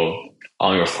the world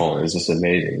on your phone is just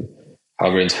amazing.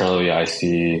 However, internally, I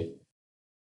see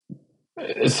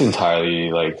it's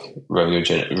entirely like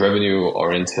revenue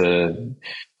oriented.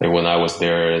 Like when I was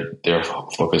there, their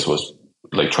focus was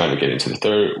like trying to get into the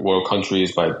third world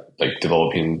countries by like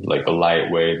developing like a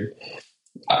lightweight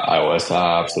iOS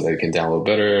app so they can download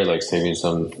better, like saving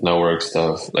some network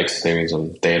stuff, like saving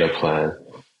some data plan.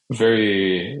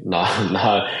 Very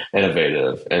not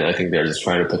innovative, and I think they're just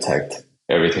trying to protect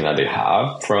everything that they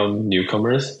have from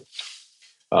newcomers.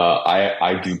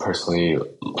 I do personally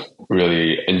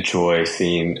really enjoy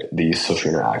seeing these social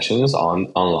interactions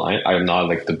online. I'm not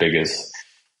like the biggest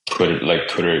Twitter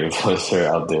influencer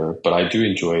out there, but I do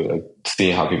enjoy like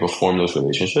seeing how people form those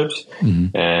relationships.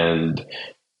 Mm-hmm. And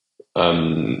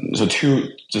so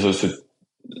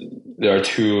there are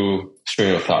two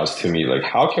string of thoughts to me. Like,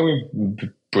 how can we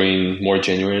bring more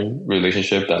genuine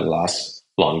relationship that lasts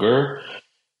longer?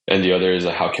 And the other is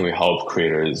like, how can we help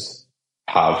creators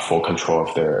have full control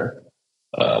of their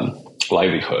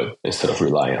livelihood instead of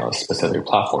relying on a specific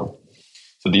platform?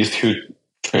 So these two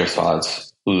train of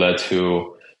thoughts led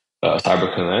to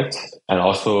CyberConnect, and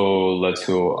also led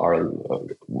to our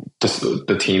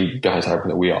the team behind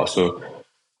CyberConnect. We also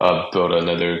built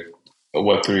another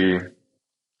Web3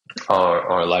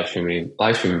 our live streaming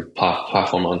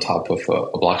platform on top of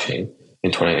a blockchain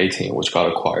in 2018, which got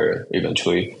acquired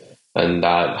eventually, and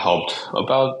that helped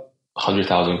about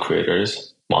 100,000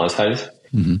 creators monetize,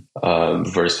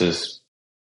 versus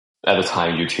at the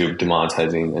time YouTube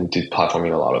demonetizing and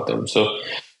deplatforming a lot of them. So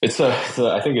I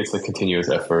think it's a continuous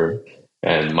effort,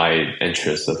 and my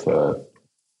interest of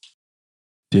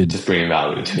just bringing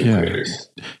value to creators.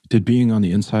 Did being on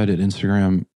the inside at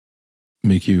Instagram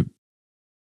make you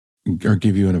or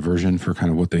give you an aversion for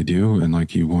kind of what they do, and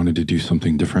like you wanted to do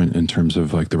something different in terms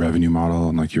of like the revenue model,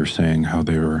 and like you were saying how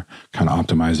they were kind of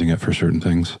optimizing it for certain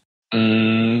things?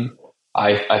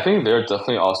 I think they're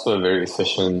definitely also a very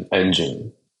efficient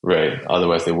engine, right?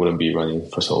 Otherwise they wouldn't be running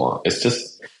for so long. It's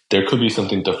just there could be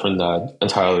something different that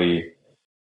entirely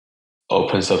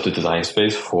opens up the design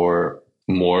space for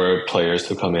more players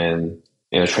to come in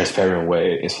a transparent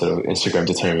way, instead of Instagram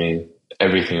determining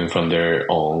everything from their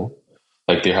own.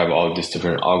 Like they have all these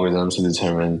different algorithms to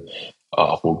determine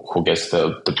who gets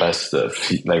the best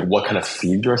feed, like what kind of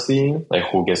feed you're seeing, like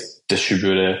who gets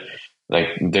distributed. Like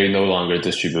they no longer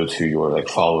distribute to your like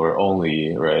follower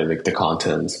only, right? Like the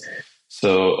content.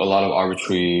 So a lot of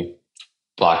arbitrary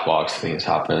black box things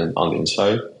happen on the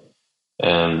inside,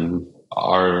 and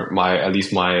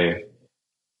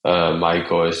my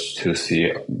goal is to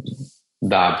see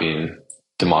that being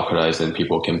democratized, and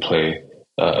people can play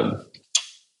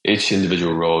each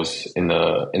individual roles in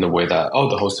a way that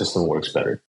the whole system works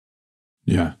better.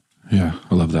 Yeah,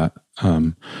 I love that.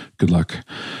 Good luck.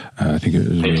 I think it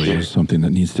really is something that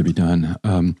needs to be done.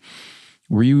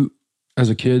 Were you, as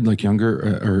a kid, like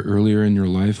younger or earlier in your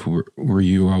life, were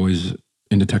you always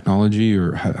into technology,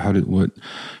 or how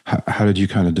did you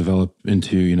kind of develop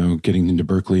into getting into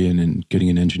Berkeley and getting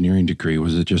an engineering degree?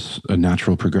 Was it just a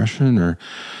natural progression, or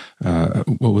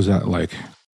what was that like?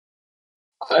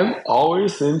 I'm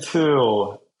always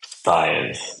into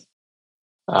science.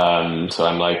 So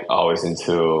I'm like always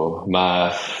into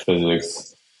math,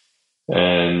 physics.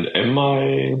 And in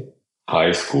my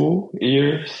high school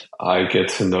years, I get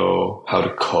to know how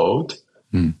to code.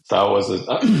 So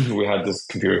we had this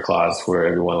computer class where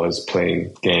everyone was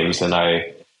playing games, and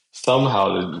I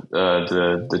somehow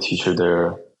the teacher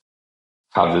there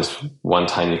have this one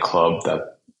tiny club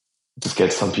that just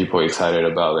gets some people excited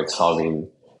about like solving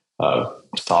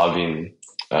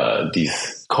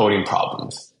these coding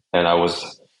problems. And I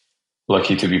was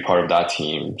lucky to be part of that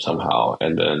team somehow,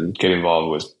 and then get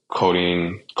involved with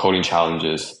coding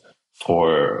challenges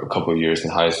for a couple of years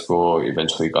in high school.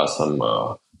 Eventually got some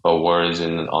awards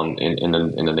in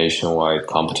the nationwide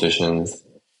competitions.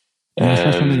 I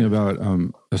saw something about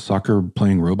a soccer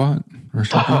playing robot or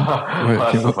something.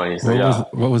 That's so funny. So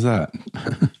what was that?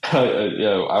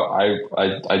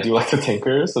 I do like to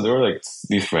tinker. So there were like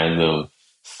these random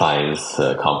science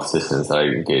competitions that I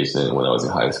engaged in when I was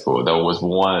in high school. There was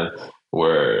one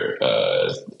where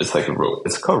it's like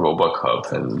it's called Robot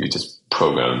Cup, and you just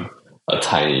program a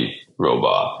tiny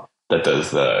robot that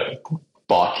does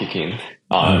ball kicking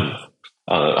on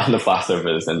the flat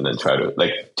surface, and then try to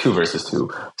like 2 versus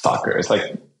 2 soccer. It's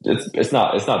like it's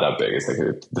not that big. It's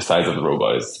like the size of the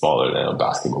robot is smaller than a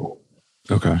basketball.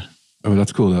 Okay. Oh,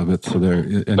 that's cool though. But so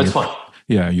it's fun.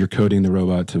 Yeah, you're coding the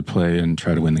robot to play and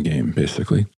try to win the game,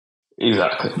 basically.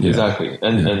 Exactly.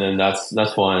 And then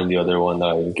that's one. The other one that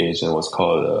I engaged in was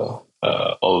called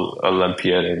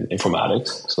Olympiad in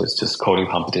Informatics. So it's just coding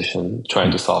competition,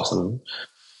 trying to solve some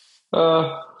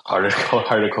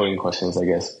harder coding questions, I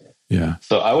guess. Yeah.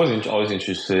 So I was always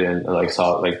interested in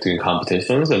doing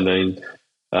competitions, and then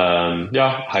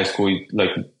high school,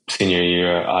 like senior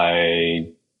year,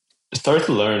 I started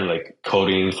to learn like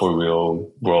coding for real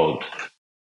world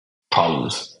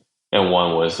problems, and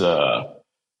one was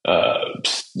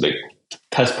like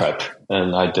test prep.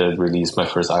 And I did release my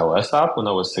first iOS app when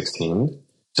I was 16,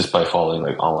 just by following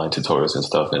like online tutorials and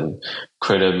stuff, and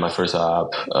created my first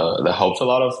app that helped a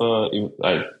lot of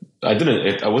I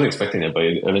wasn't expecting it, but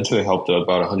it eventually helped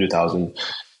about 100,000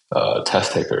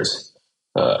 test takers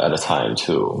at a time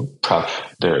to prep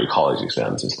their college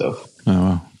exams and stuff. Oh,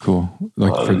 wow. Cool.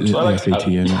 Like for the SAT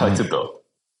and I like to build.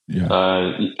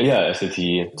 Yeah. SAT,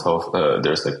 TOEFL.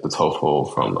 There's like the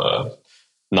TOEFL from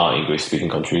non-English speaking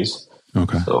countries.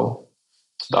 Okay. So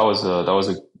that was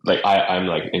like I'm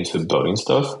like into building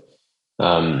stuff,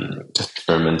 just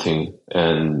experimenting,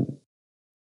 and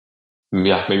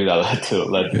maybe that led to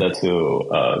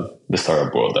the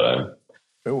startup world that I'm.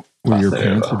 Were your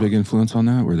parents a big influence on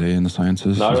that? Were they in the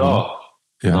sciences? Not at all.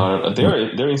 Yeah. No,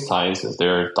 they're in sciences.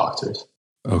 They're doctors.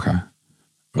 Okay.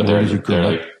 But they're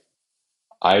like,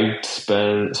 I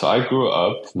grew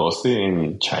up mostly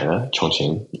in China,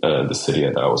 Chongqing, the city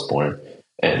that I was born,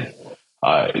 and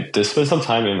I did spend some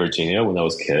time in Virginia when I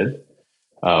was a kid.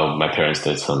 My parents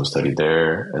did some study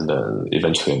there, and then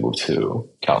eventually I moved to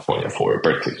California for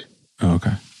Berkeley. Oh,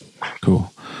 okay,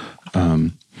 cool.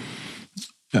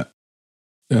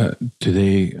 Do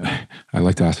they? I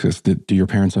like to ask this: do your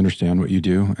parents understand what you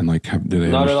do, and like, do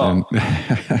they Not understand?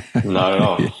 At all. Not at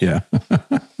all. Yeah,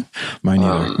 mine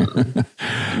either.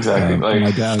 Exactly.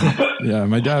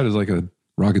 My dad is like a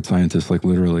rocket scientist. Like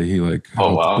literally, he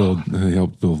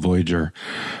helped build Voyager,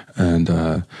 and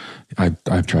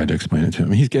I've tried to explain it to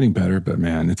him. He's getting better, but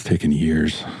man, it's taken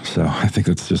years. So I think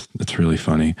it's really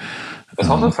funny. It's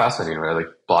also fascinating, right? Like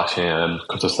blockchain and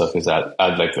crypto stuff is at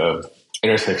like a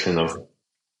intersection of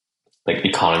like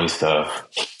economy stuff,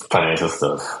 financial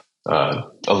stuff,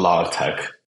 a lot of tech,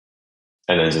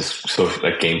 and then just social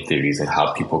like game theories and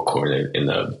how people coordinate in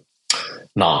a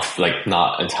not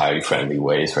entirely friendly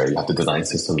ways, right? You have to design a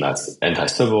system that's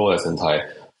anti-civil, that's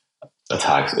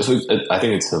anti-attack. So I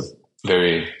think it's a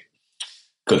very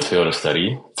good field of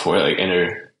study for like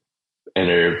inner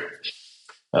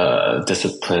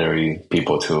disciplinary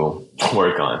people to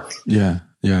work on. Yeah,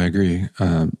 I agree.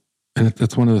 And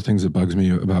that's one of the things that bugs me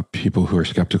about people who are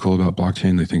skeptical about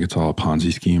blockchain. They think it's all a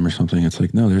Ponzi scheme or something. It's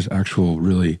like, no, there's actual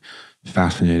really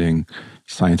fascinating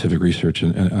scientific research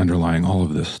and underlying all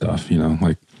of this stuff. You know,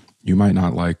 like you might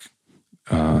not like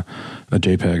a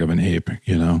JPEG of an ape,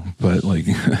 you know, but like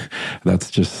that's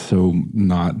just so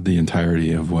not the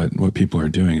entirety of what people are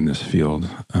doing in this field.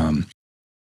 I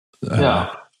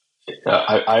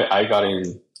got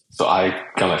in. So I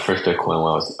got my first Bitcoin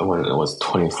when it was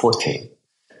 2014.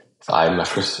 So I had my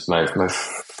first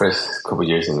couple of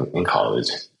years in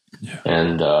college,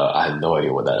 and I had no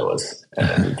idea what that was.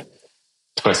 And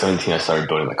 2017, I started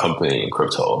building my company in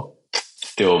crypto.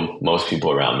 Still, most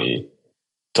people around me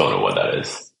don't know what that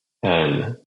is.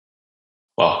 And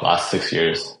last 6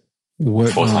 years,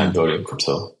 full time building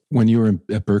crypto. When you were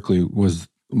at Berkeley, was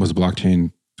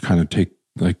blockchain kind of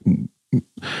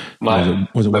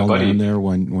was it well known there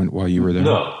while you were there?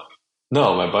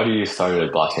 No, my buddy started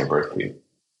at blockchain Berkeley.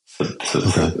 So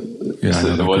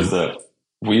it was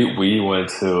we went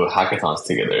to hackathons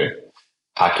together,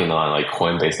 hacking on like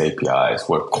Coinbase APIs,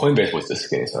 where Coinbase was just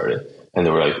getting started, and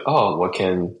they were like, "Oh, what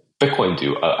can Bitcoin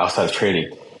do outside of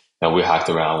trading?" And we hacked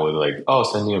around with like, "Oh,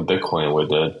 sending a Bitcoin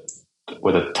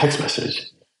with a text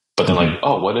message," But then like,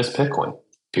 oh, what is Bitcoin?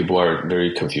 People are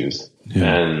very confused.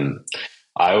 Yeah. And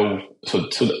so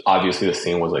obviously the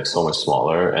scene was like so much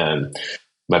smaller, and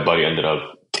my buddy ended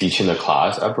up teaching a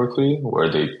class at Berkeley where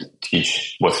they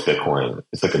teach what's Bitcoin.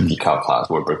 It's like a decal class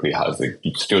where Berkeley has like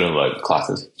student-led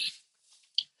classes.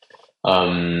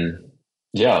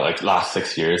 Yeah, like last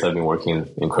 6 years I've been working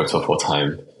in crypto full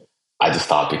time. I just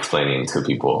stopped explaining to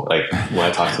people. Like when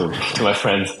I talk to my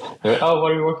friends, they're like, "Oh,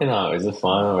 what are you working on? Is it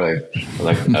fun?" Or I'm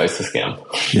like, "No, it's a scam.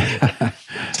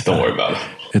 Just don't worry about it."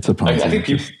 It's a Ponzi. I think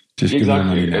people, just give me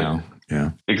money now.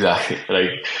 Yeah, exactly.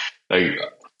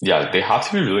 Yeah, they have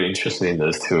to be really interested in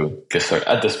this to get started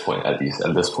at this point, at least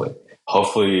at this point.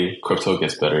 Hopefully crypto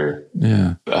gets better.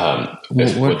 Yeah.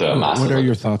 What are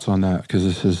your thoughts on that? Because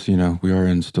this is, we are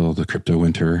in still the crypto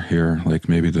winter here, like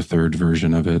maybe the third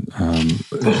version of it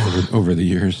over the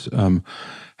years.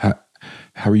 How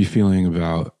are you feeling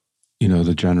about,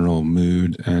 the general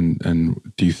mood, and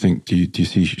do you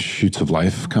see shoots of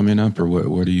life coming up, or what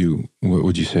would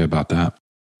you say about that?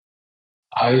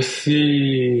 I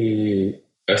see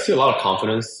a lot of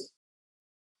confidence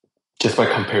just by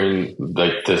comparing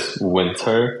like this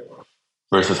winter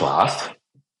versus last.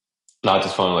 Not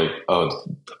just from like, oh,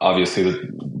 obviously the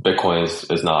Bitcoin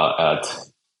is not at,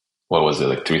 what was it,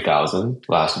 like 3,000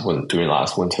 during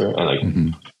last winter, and like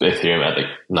Ethereum at like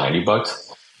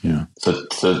 $90. Yeah. So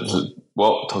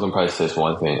token price is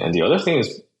one thing, and the other thing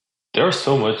is there are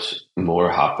so much more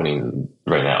happening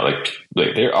right now. Like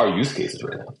there are use cases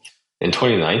right now. In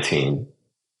 2019,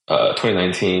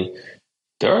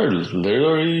 there are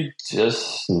literally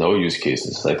just no use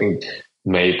cases. I think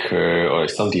Maker or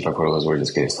some DeFi protocols were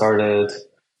just getting started.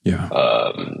 Yeah.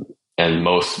 And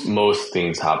most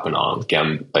things happen on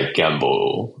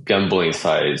gambling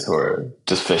sites, or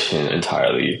just fishing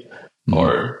entirely.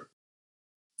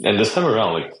 And this time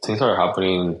around, like things are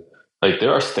happening. Like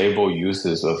there are stable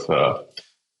uses of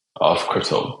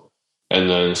crypto. And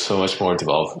then so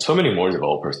many more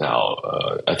developers now.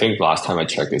 I think last time I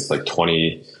checked, it's like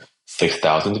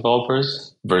 26,000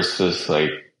 developers versus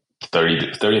like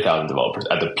 30,000 developers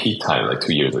at the peak time, like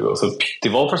 2 years ago. So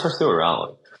developers are still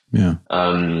around. Yeah.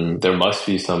 There must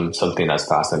be something that's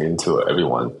fascinating to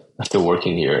everyone that's still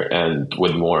working here. And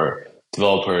with more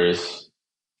developers,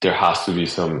 there has to be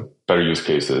some better use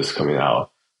cases coming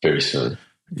out very soon.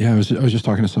 Yeah, I was just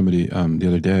talking to somebody the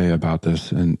other day about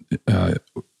this, and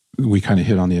we kind of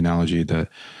hit on the analogy that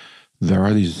there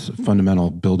are these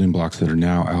fundamental building blocks that are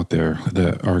now out there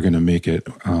that are going to make it,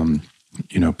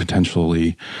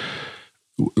 potentially,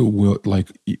 like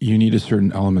you need a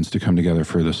certain elements to come together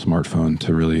for the smartphone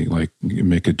to really like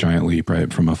make a giant leap,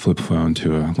 right? From a flip phone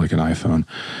to like an iPhone.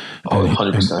 Oh,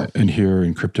 100%. And here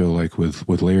in crypto, like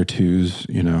with layer twos,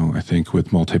 I think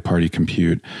with multi-party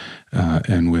compute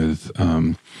and with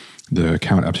the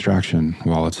account abstraction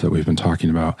wallets that we've been talking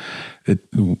about,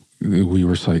 we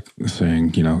were like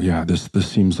saying, this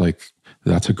seems like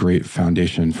that's a great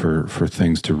foundation for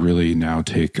things to really now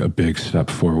take a big step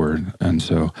forward. And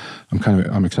so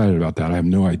I'm excited about that. I have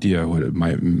no idea what it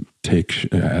might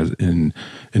take as in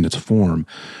its form,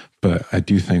 but I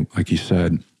do think, like you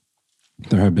said,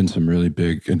 there have been some really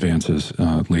big advances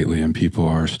lately, and people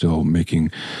are still making,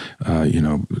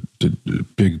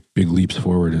 big leaps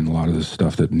forward in a lot of the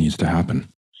stuff that needs to happen.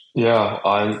 Yeah,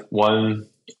 I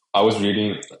was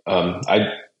reading. I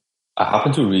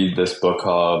happened to read this book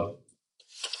called,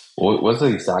 what's the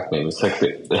exact name? It's like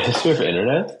the history of the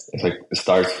internet. It's like it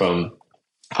starts from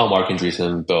how Mark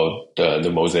Andreessen built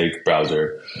the Mosaic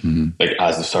browser, like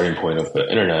as the starting point of the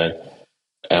internet,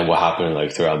 and what happened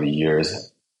like throughout the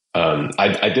years.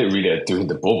 I did read it during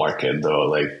the bull market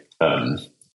though,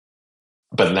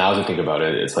 but now to think about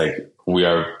it, it's like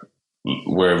we're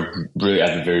really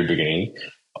at the very beginning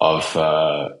of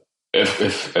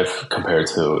if compared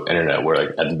to internet, we're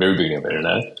like at the very beginning of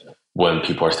internet, when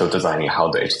people are still designing how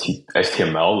the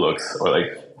HTML looks, or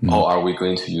like, are we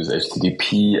going to use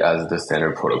HTTP as the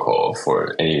standard protocol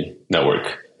for any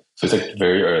network? So it's like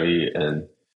very early, and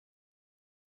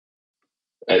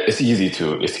it's easy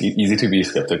to be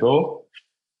skeptical.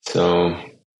 So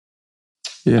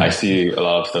yeah, I see a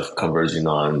lot of stuff converging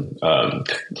on a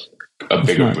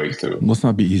bigger breakthrough. Let's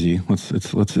not be easy.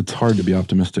 It's hard to be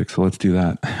optimistic, so let's do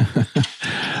that.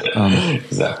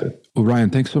 Exactly. Well, Ryan,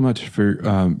 thanks so much for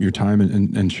your time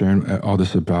and sharing all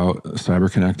this about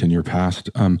CyberConnect and your past.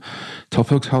 Tell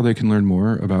folks how they can learn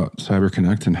more about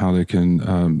CyberConnect and how they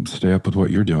can stay up with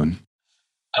what you're doing.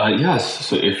 Yes.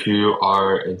 So if you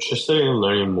are interested in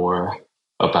learning more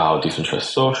about Decentralized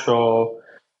Social,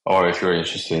 or if you're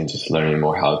interested in just learning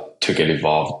more how to get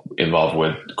involved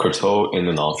with crypto in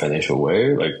a non-financial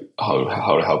way, like how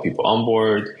to help people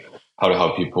onboard, how to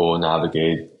help people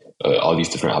navigate all these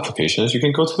different applications, you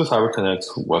can go to the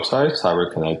CyberConnect website,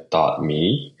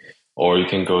 cyberconnect.me, or you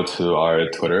can go to our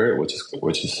Twitter, which is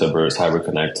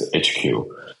CyberConnect HQ,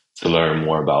 to learn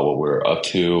more about what we're up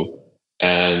to.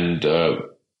 And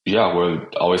we're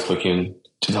always looking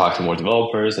to talk to more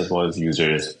developers as well as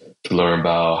users to learn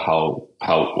about how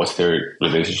what's their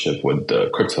relationship with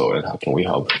the crypto and how can we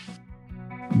help.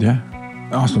 Yeah,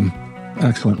 awesome.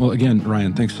 Excellent. Well, again,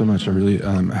 Ryan, thanks so much. I really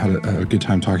had a good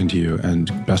time talking to you, and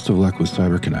best of luck with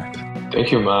CyberConnect.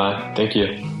 Thank you, Ma. Thank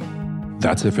you.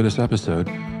 That's it for this episode.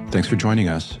 Thanks for joining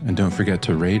us, and don't forget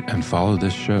to rate and follow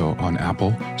this show on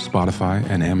Apple, Spotify,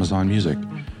 and Amazon Music.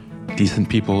 Decent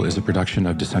People is a production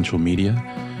of Decentral Media.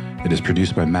 It is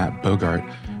produced by Matt Bogart,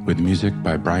 with music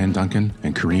by Brian Duncan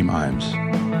and Kareem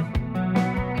Imes.